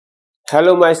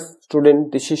Hello my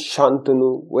student, this is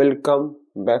Shantanu. Welcome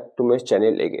back to my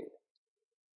channel again.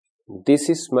 This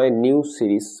is my new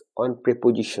series on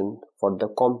preposition for the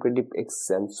competitive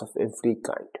exams of every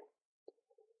kind.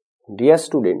 Dear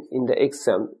student, in the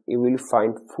exam you will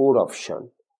find 4 options.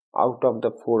 Out of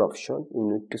the 4 options, you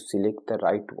need to select the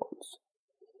right ones.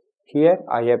 Here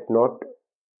I have not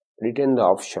written the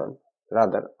option,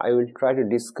 rather I will try to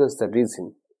discuss the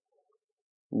reason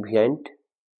behind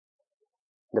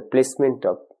the placement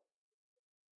of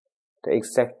the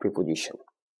exact preposition.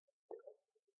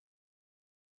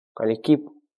 Can you keep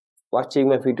watching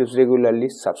my videos regularly,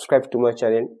 subscribe to my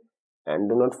channel and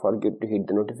do not forget to hit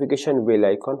the notification bell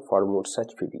icon for more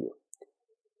such videos.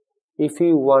 If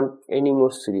you want any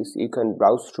more series, you can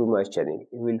browse through my channel.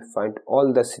 You will find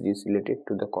all the series related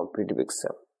to the competitive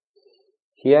exam.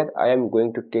 Here I am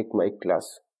going to take my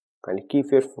class. Can you keep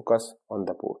your focus on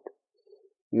the board?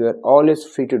 You are always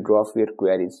free to drop your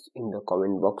queries in the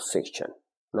comment box section.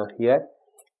 Now here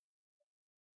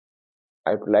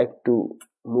I would like to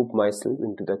move myself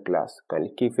into the class. Can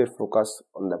you keep your focus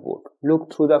on the board?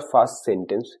 Look through the first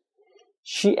sentence.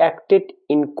 She acted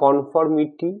in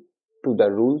conformity to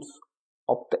the rules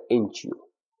of the NGO.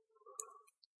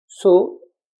 So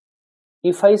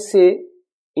if I say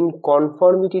in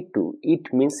conformity to,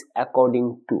 it means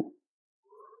according to.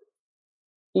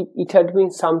 It had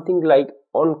been something like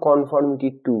on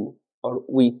conformity to or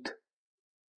with.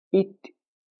 It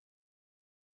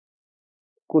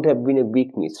could have been a big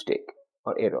mistake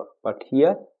or error, but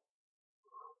here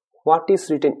what is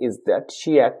written is that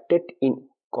she acted in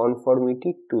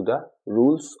conformity to the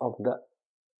rules of the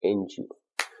NGO.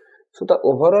 So the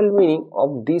overall meaning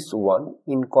of this one,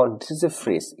 this is a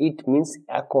phrase, it means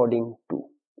according to.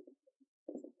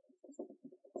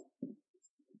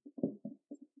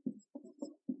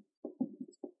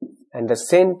 And the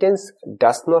sentence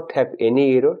does not have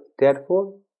any error,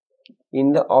 therefore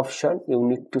in the option you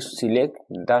need to select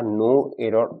the no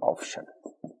error option.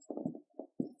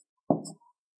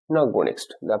 Now go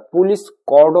next. The police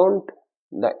cordoned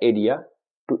the area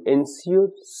to ensure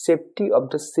safety of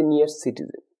the senior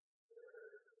citizen.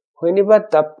 Whenever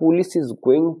the police is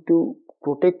going to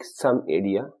protect some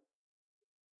area,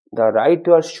 the right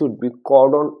word should be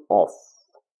cordon off,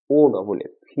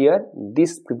 O-double-F. Here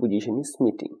this preposition is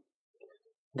meeting.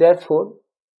 Therefore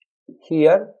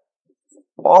here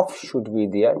off should be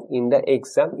there. In the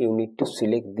exam you need to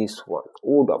select this one,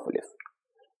 O-double-F,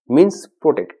 means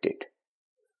protected.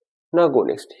 Now go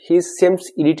next. He seems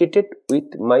irritated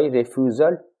with my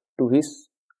refusal to his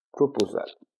proposal.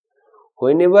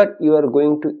 Whenever you are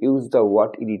going to use the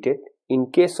word irritated,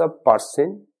 in case of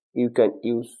person you can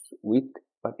use with,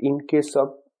 but in case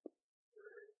of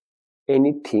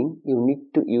anything you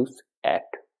need to use at.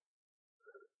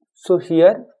 So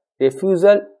here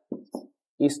refusal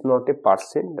is not a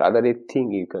person, rather a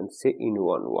thing you can say in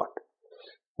one word.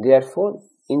 Therefore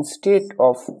instead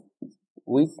of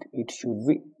with it should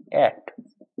be at.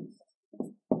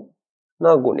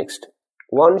 Now go next.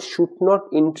 One should not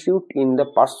intrude in the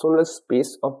personal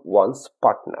space of one's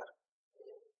partner.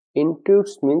 Intrude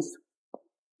means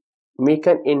make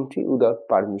an entry without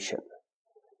permission.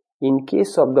 In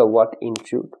case of the word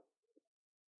intrude,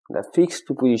 the fixed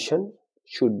preposition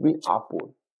should be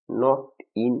upon, not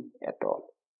in at all.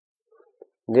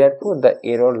 Therefore the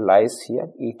error lies here,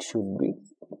 it should be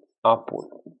upon.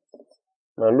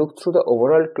 Now look through the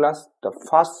overall class. The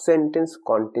first sentence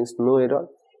contains no error.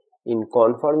 In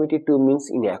conformity to means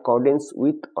in accordance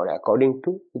with or according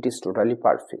to, it is totally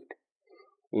perfect.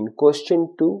 In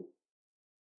question 2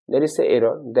 there is an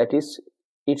error, that is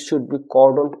it should be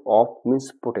cordoned off,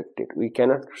 means protected. We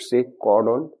cannot say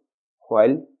cordon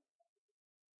while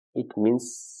it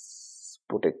means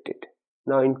protected.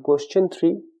 Now in question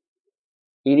 3,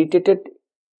 irritated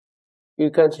you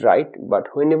can write, but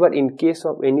whenever in case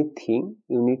of anything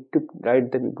you need to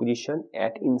write the preposition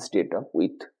at instead of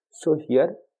with. So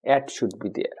here at should be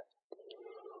there.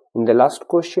 In the last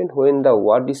question, when the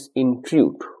word is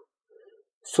intrude,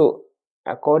 so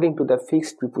according to the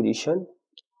fixed preposition,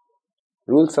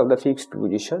 rules of the fixed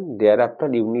preposition, thereafter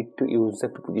you need to use the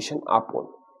preposition upon.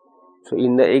 So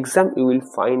in the exam you will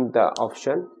find the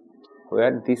option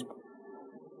where this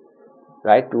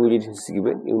right word is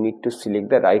given, you need to select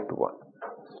the right one.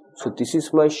 So this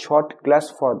is my short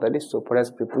class for the day so far as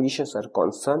prepositions are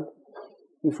concerned.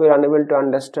 If you are unable to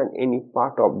understand any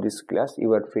part of this class,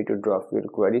 you are free to drop your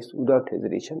queries without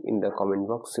hesitation in the comment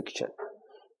box section.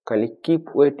 Kindly keep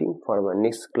waiting for my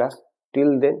next class.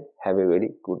 Till then, have a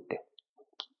very good day.